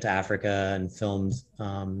actually went to Africa and filmed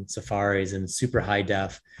safaris in super high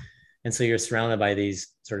def. And so you're surrounded by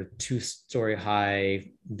these sort of 2-story high-res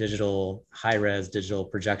digital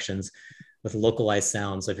projections with localized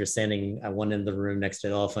sound. So if you're standing at one end of the room next to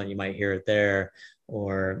the elephant, you might hear it there,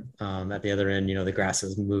 or at the other end, the grass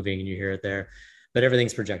is moving and you hear it there. But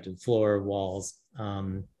everything's projected, floor, walls,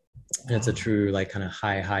 and it's a true like kind of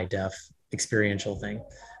high def experiential thing.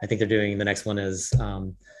 I think they're doing the next one is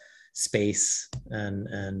space,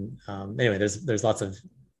 and anyway, there's lots of.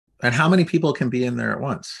 And how many people can be in there at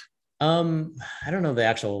once? I don't know the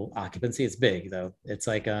actual occupancy. It's big though. It's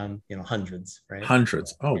like hundreds, right?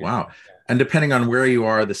 Hundreds. Oh, Yeah. wow. And depending on where you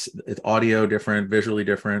are, this it's audio different, visually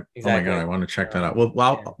different. Exactly. Oh my God, I want to check that out.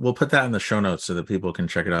 Well, we'll put that in the show notes so that people can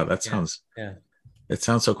check it out. That sounds, yeah. it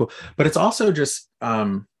sounds so cool. But it's also just,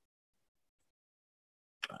 I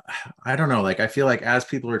don't know, like I feel like as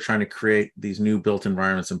people are trying to create these new built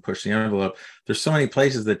environments and push the envelope, there's so many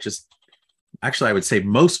places that just, actually, I would say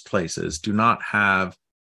most places do not have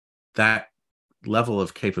that level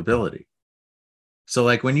of capability. So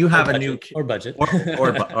like when you have a new budget or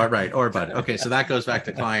right, or budget. Okay, so that goes back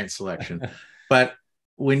to client selection. But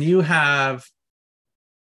when you have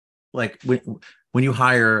like when you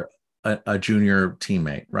hire a junior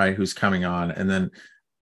teammate, right, who's coming on, and then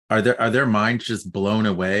are their minds just blown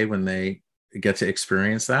away when they get to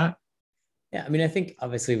experience that? Yeah, I mean, I think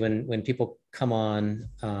obviously when people come on,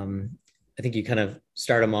 I think you kind of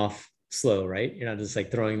start them off slow, right? You're not just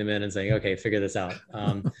like throwing them in and saying, okay, figure this out.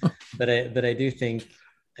 But I do think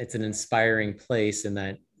it's an inspiring place in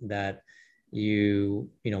that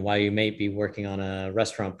while you may be working on a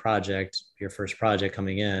restaurant project, your first project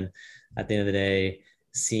coming in, at the end of the day,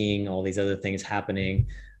 seeing all these other things happening,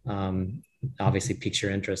 obviously piques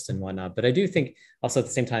your interest and whatnot. But I do think also at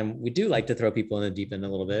the same time, we do like to throw people in the deep end a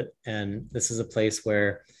little bit. And this is a place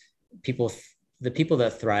where the people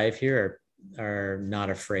that thrive here are not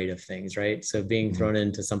afraid of things, right? So being thrown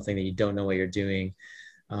into something that you don't know what you're doing,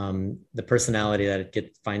 the personality that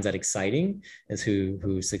finds that exciting is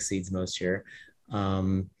who succeeds most here.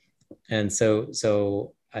 And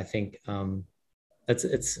so I think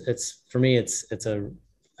it's for me,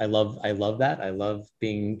 I love that. I love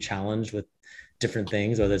being challenged with different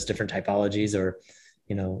things, whether it's different typologies or,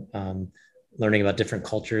 learning about different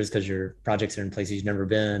cultures because your projects are in places you've never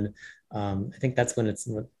been. I think that's when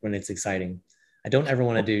it's exciting. I don't ever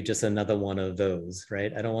want to do just another one of those,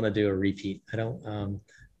 right? I don't want to do a repeat. I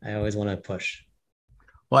always want to push.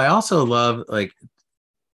 Well, I also love like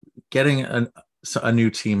getting a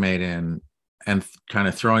new teammate in and kind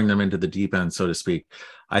of throwing them into the deep end, so to speak.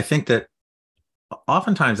 I think that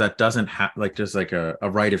oftentimes that doesn't have like just like a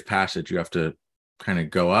rite of passage. You have to kind of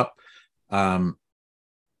go up.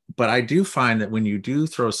 But I do find that when you do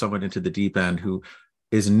throw someone into the deep end who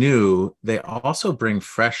is new, they also bring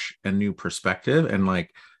fresh and new perspective and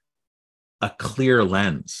like a clear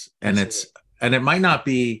lens. And it might not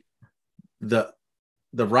be the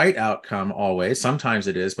right outcome always. Sometimes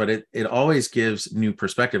it is, but it always gives new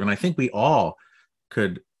perspective. And I think we all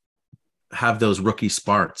could have those rookie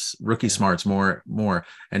smarts more,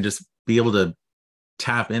 and just be able to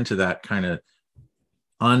tap into that kind of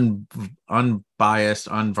unbiased,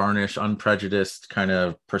 unvarnished, unprejudiced kind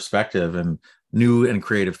of perspective and new and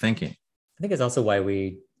creative thinking. I think it's also why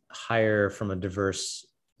we hire from a diverse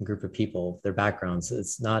group of people, their backgrounds.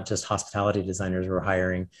 It's not just hospitality designers we're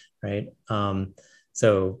hiring, right?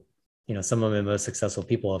 So, some of the most successful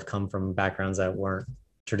people have come from backgrounds that weren't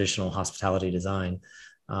traditional hospitality design.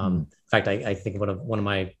 In fact, I think one of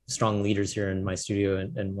my strong leaders here in my studio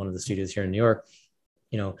and one of the studios here in New York,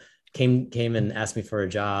 came and asked me for a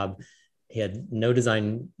job. He had no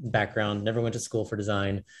design background, never went to school for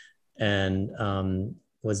design, and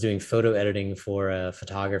was doing photo editing for a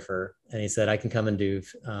photographer. And he said, I can come and do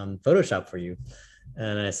Photoshop for you.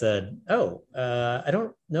 And I said, I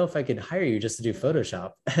don't know if I could hire you just to do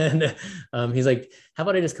Photoshop. And he's like, how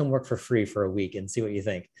about I just come work for free for a week and see what you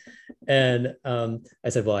think? And I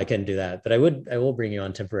said, well, I can do that, but I will bring you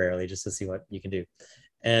on temporarily just to see what you can do.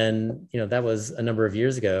 And, that was a number of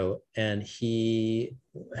years ago, and he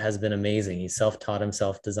has been amazing. He self-taught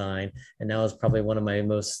himself design, and now is probably one of my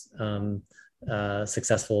most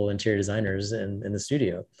successful interior designers in the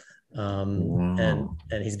studio. And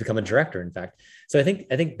he's become a director, in fact. So I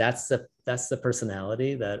think that's the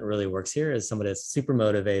personality that really works here, is somebody that's super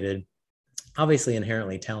motivated, obviously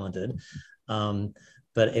inherently talented,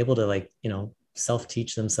 but able to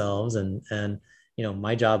self-teach themselves. And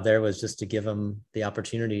my job there was just to give him the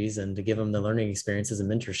opportunities and to give him the learning experiences and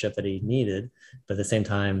mentorship that he needed, but at the same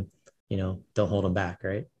time, don't hold him back.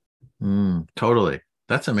 Right. Totally.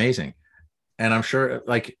 That's amazing. And I'm sure,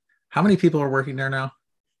 like, how many people are working there now?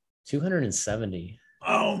 270.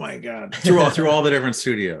 Oh my God. Through all the different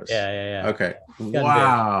studios. Yeah. Okay.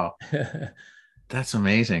 Wow. That's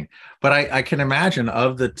amazing. But I can imagine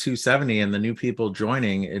of the 270 and the new people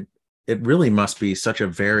joining, it really must be such a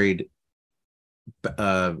varied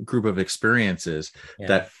group of experiences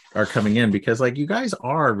that are coming in, because like you guys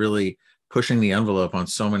are really pushing the envelope on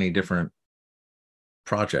so many different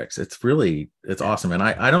projects. It's awesome. And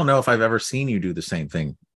I don't know if I've ever seen you do the same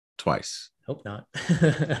thing twice. Hope not.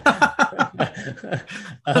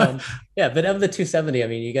 Yeah, but of the 270, I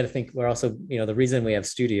mean, you got to think we're also, the reason we have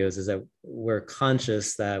studios is that we're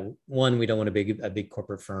conscious that one, we don't want a big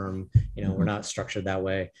corporate firm. We're not structured that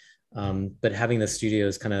way. But having the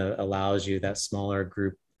studios kind of allows you that smaller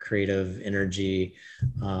group, creative energy,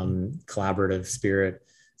 collaborative spirit.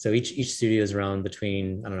 So each studio is around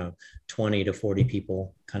between, I don't know, 20 to 40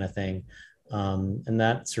 people kind of thing. And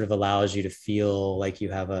that sort of allows you to feel like you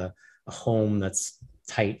have a home that's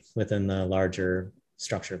tight within the larger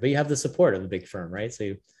structure, but you have the support of a big firm, right?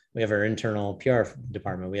 So we have our internal PR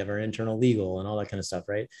department, we have our internal legal and all that kind of stuff,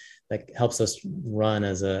 right? That helps us run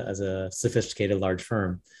as a sophisticated large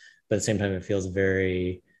firm, but at the same time, it feels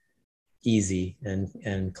very easy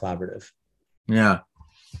and collaborative. Yeah.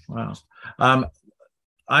 Wow.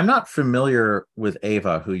 I'm not familiar with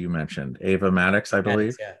Ava, who you mentioned, Ava Maddox, I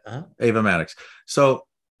believe. Maddox, yeah. Uh-huh. Ava Maddox. So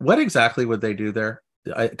what exactly would they do there?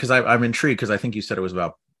 Because I'm intrigued, because I think you said it was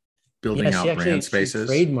about building out brand spaces.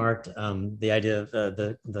 She trademarked the idea of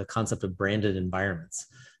the concept of branded environments.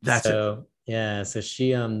 That's so it. Yeah. So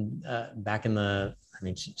she back in the, I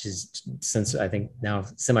mean, she's since I think now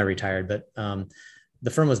semi-retired, but the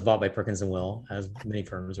firm was bought by Perkins and Will, as many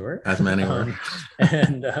firms were. As many were.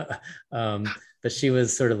 But she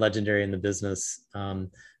was sort of legendary in the business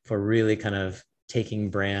for really kind of taking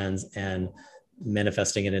brands and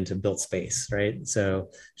manifesting it into built space, right? So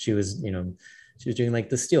she was doing like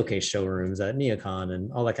the Steelcase showrooms at Neocon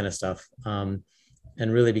and all that kind of stuff, and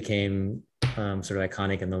really became sort of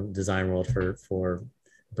iconic in the design world for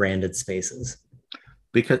branded spaces.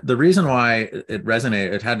 Because the reason why it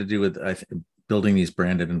resonated, it had to do with building these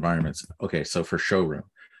branded environments. Okay, so for showroom,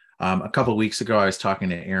 a couple of weeks ago, I was talking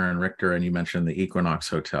to Aaron Richter, and you mentioned the Equinox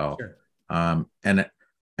Hotel. Sure.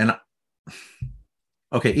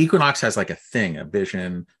 Okay, Equinox has like a thing, a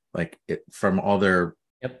vision, like it from all their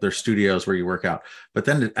studios where you work out. But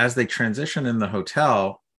then as they transition in the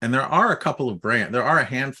hotel, and there are a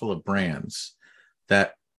handful of brands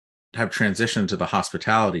that have transitioned to the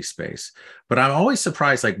hospitality space. But I'm always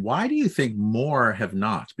surprised, like, why do you think more have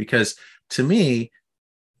not? Because to me,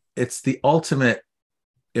 it's the ultimate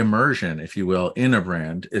immersion, if you will, in a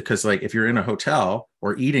brand. Because like if you're in a hotel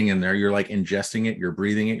or eating in there, you're like ingesting it, you're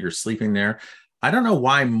breathing it, you're sleeping there. I don't know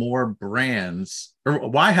why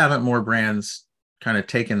why haven't more brands kind of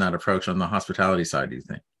taken that approach on the hospitality side, do you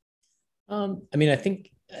think? I mean, I think,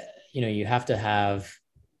 you have to have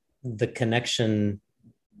the connection.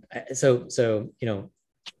 So,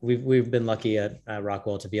 we've been lucky at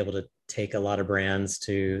Rockwell to be able to take a lot of brands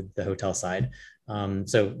to the hotel side.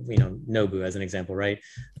 So, Nobu as an example, right?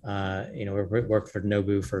 We worked for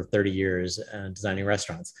Nobu for 30 years designing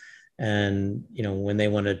restaurants. And, when they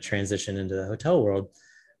wanted to transition into the hotel world,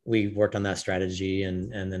 we worked on that strategy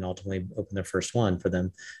and then ultimately opened their first one for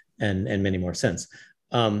them and many more since.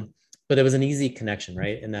 But it was an easy connection,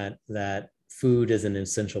 right? And that food is an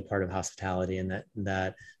essential part of hospitality, and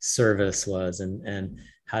that service was, and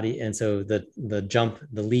so the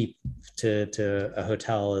leap to a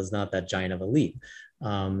hotel is not that giant of a leap.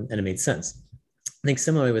 And it made sense. I think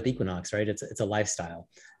similarly with Equinox, right? It's a lifestyle.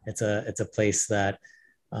 It's a place that,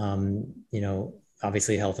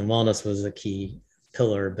 obviously health and wellness was a key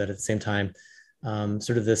pillar, but at the same time,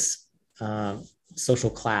 sort of this social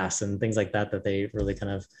class and things like that they really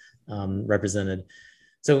kind of represented.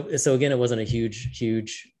 So again, it wasn't a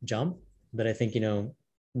huge jump, but I think,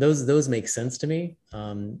 those make sense to me.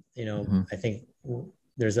 Mm-hmm. I think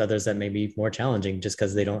there's others that may be more challenging just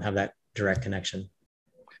because they don't have that direct connection.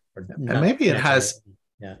 And maybe it has,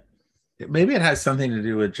 maybe it has something to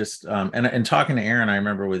do with just, and talking to Aaron, I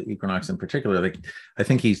remember with Equinox in particular, like, I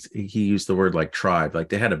think he used the word like tribe, like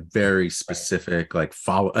they had a very specific, like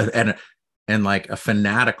follow and like a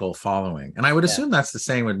fanatical following. And I would assume that's the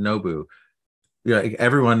same with Nobu.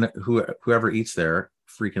 Everyone whoever eats there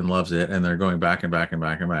freaking loves it, and they're going back and back and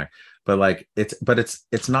back and back. But like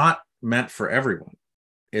it's not meant for everyone.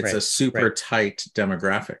 It's a super tight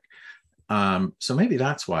demographic. So maybe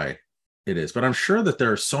that's why it is. But I'm sure that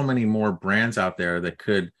there are so many more brands out there that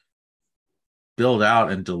could build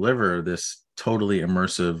out and deliver this totally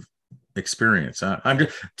immersive experience.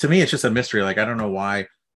 To me, it's just a mystery. Like, I don't know why.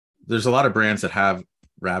 There's a lot of brands that have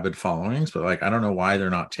rabid followings, but like, I don't know why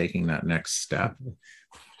they're not taking that next step.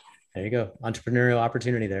 There you go. Entrepreneurial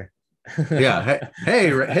opportunity there. Yeah.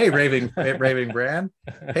 Hey, raving brand.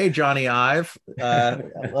 Hey, Johnny Ive,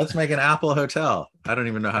 let's make an Apple hotel. I don't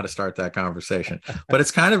even know how to start that conversation, but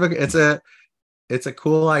it's kind of it's a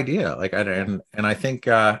cool idea. Like, and I think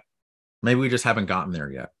maybe we just haven't gotten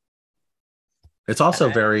there yet. It's also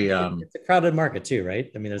very it's a crowded market too, right?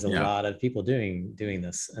 I mean, there's a lot of people doing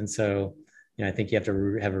this, and so I think you have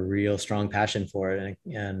to have a real strong passion for it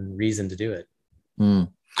and reason to do it.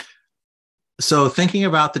 Mm. So thinking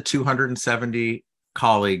about the 270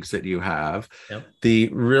 colleagues that you have, Yep. the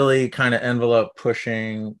really kind of envelope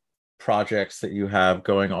pushing projects that you have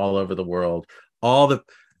going all over the world, all the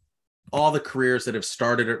careers that have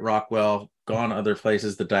started at Rockwell, gone other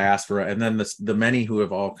places, the diaspora, and then the many who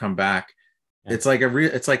have all come back.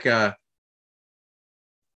 Yeah.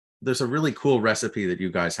 There's a really cool recipe that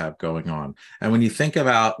you guys have going on. And when you think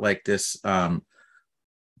about like this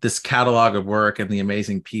catalog of work and the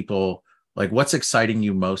amazing people, like what's exciting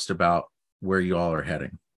you most about where you all are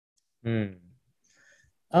heading?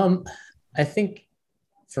 I think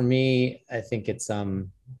for me, I think it's the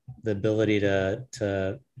ability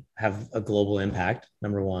to have a global impact.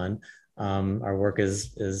 Number one, our work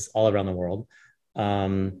is all around the world.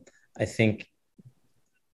 I think,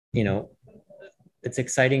 it's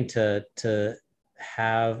exciting to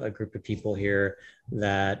have a group of people here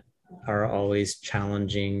that are always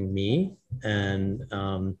challenging me, and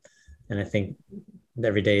I think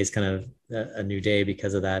every day is kind of a new day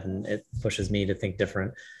because of that, and it pushes me to think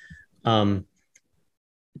different. Also,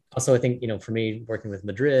 I think, for me, working with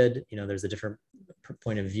Madrid, there's a different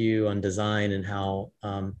point of view on design and how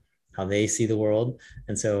they see the world.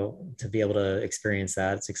 And so to be able to experience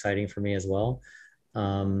that, it's exciting for me as well.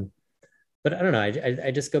 But I don't know, I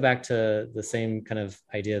just go back to the same kind of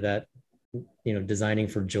idea that, designing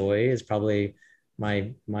for joy is probably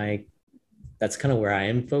my that's kind of where I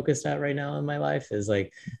am focused at right now in my life, is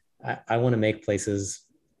like, I want to make places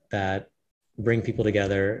that bring people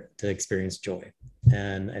together to experience joy.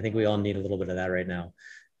 And I think we all need a little bit of that right now.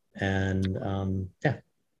 And yeah.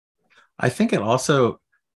 I think it also,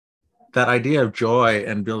 that idea of joy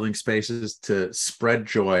and building spaces to spread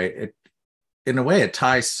joy, in a way, it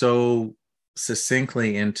ties so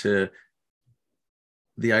succinctly into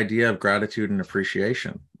the idea of gratitude and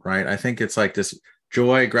appreciation, right? I think it's like this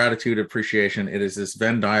joy, gratitude, appreciation. It is this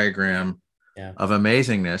Venn diagram of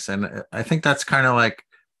amazingness. And I think that's kind of like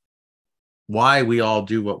why we all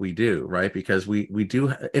do what we do, right? Because we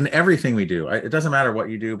do in everything we do. It doesn't matter what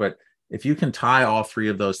you do, but if you can tie all three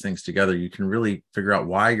of those things together, you can really figure out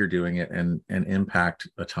why you're doing it and impact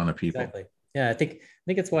a ton of people. Exactly. Yeah, I think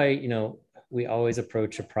it's why, we always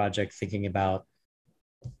approach a project thinking about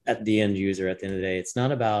at the end user. At the end of the day, it's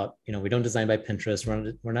not about, we don't design by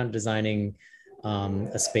Pinterest. We're not designing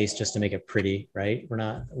a space just to make it pretty, right?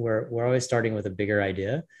 We're always starting with a bigger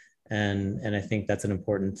idea. And I think that's an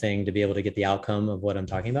important thing to be able to get the outcome of what I'm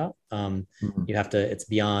talking about. You have to, it's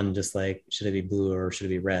beyond just like, should it be blue or should it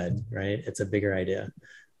be red, right? It's a bigger idea.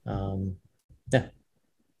 Yeah.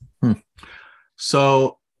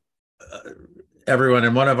 So everyone,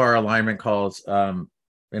 in one of our alignment calls,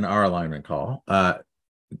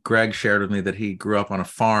 Greg shared with me that he grew up on a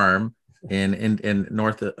farm in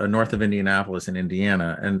north of Indianapolis in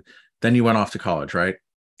Indiana. And then you went off to college, right?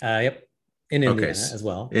 Yep. In Indiana as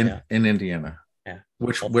well. In Indiana. Yeah.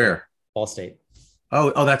 Where? Ball State.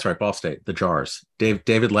 Oh, that's right. Ball State. The Jars.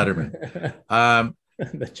 David Letterman.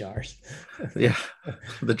 The Jars. Yeah.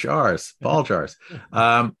 The Jars. Ball Jars.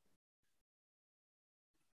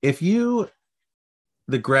 If the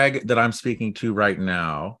Greg that I'm speaking to right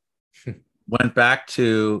now went back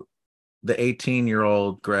to the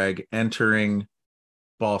 18-year-old Greg entering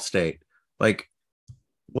Ball State, like,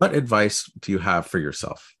 what advice do you have for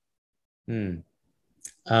yourself? I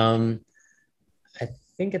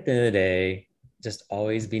think at the end of the day, just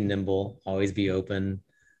always be nimble, always be open.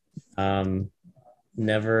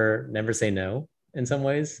 Never say no in some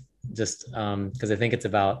ways, just because I think it's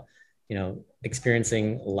about,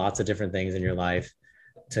 experiencing lots of different things in your life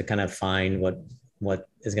to kind of find what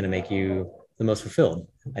is going to make you the most fulfilled.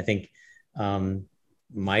 I think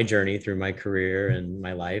my journey through my career and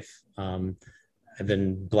my life, I've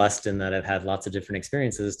been blessed in that I've had lots of different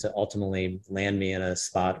experiences to ultimately land me in a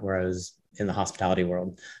spot where I was in the hospitality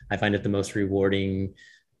world. I find it the most rewarding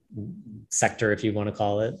sector, if you want to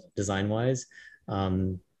call it, design wise.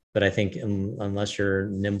 But I think unless you're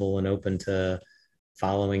nimble and open to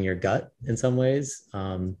following your gut in some ways,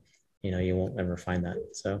 you won't ever find that.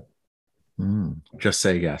 So just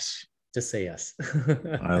say yes. Just say yes.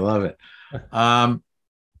 I love it.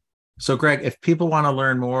 So Greg, if people want to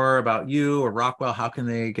learn more about you or Rockwell, how can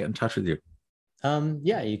they get in touch with you?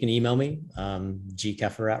 Yeah, you can email me,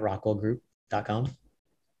 gkeffer@rockwellgroup.com.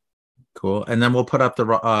 Cool. And then we'll put up the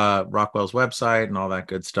Rockwell's website and all that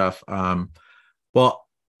good stuff. Well,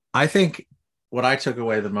 I think what I took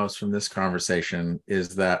away the most from this conversation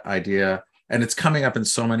is that idea, and it's coming up in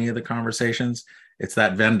so many of the conversations, it's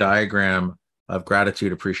that Venn diagram of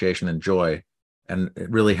gratitude, appreciation, and joy, and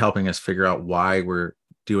really helping us figure out why we're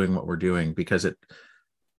doing what we're doing, because it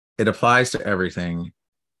applies to everything.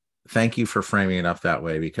 Thank you for framing it up that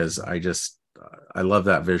way, because I love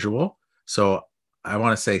that visual. So I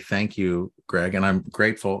want to say thank you, Greg, and I'm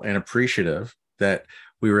grateful and appreciative that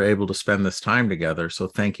we were able to spend this time together. So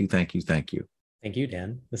thank you, thank you, thank you. Thank you,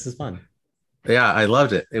 Dan. This is fun. Yeah, I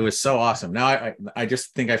loved it. It was so awesome. Now I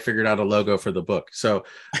just think I figured out a logo for the book. So,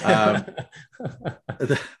 but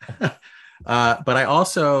I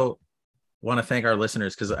also want to thank our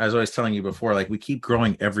listeners, because as I was telling you before, like, we keep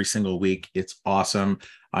growing every single week. It's awesome.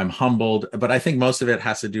 I'm humbled, but I think most of it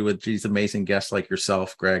has to do with these amazing guests like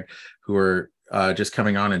yourself, Greg, who are just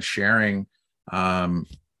coming on and sharing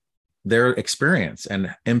their experience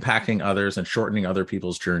and impacting others and shortening other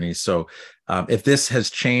people's journeys. So if this has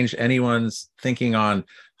changed anyone's thinking on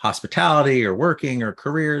hospitality or working or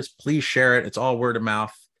careers, please share it. It's all word of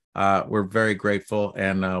mouth. We're very grateful,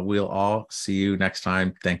 and we'll all see you next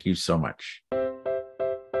time. Thank you so much.